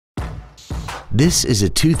This is a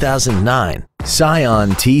 2009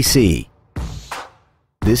 Scion TC.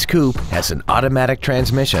 This coupe has an automatic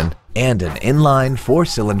transmission and an inline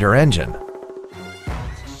 4-cylinder engine.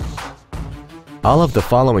 All of the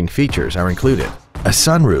following features are included: a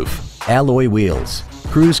sunroof, alloy wheels,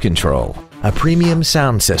 cruise control, a premium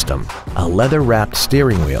sound system, a leather-wrapped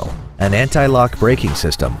steering wheel, an anti-lock braking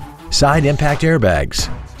system, side impact airbags,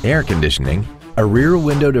 air conditioning, a rear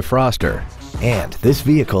window defroster, and this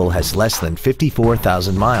vehicle has less than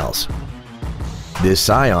 54,000 miles. This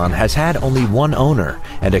Scion has had only one owner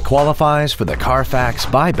and it qualifies for the Carfax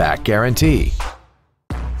buyback guarantee.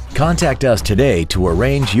 Contact us today to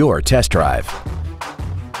arrange your test drive.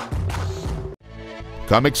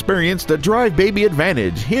 Come experience the Drive Baby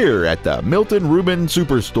Advantage here at the Milton Ruben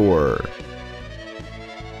Superstore.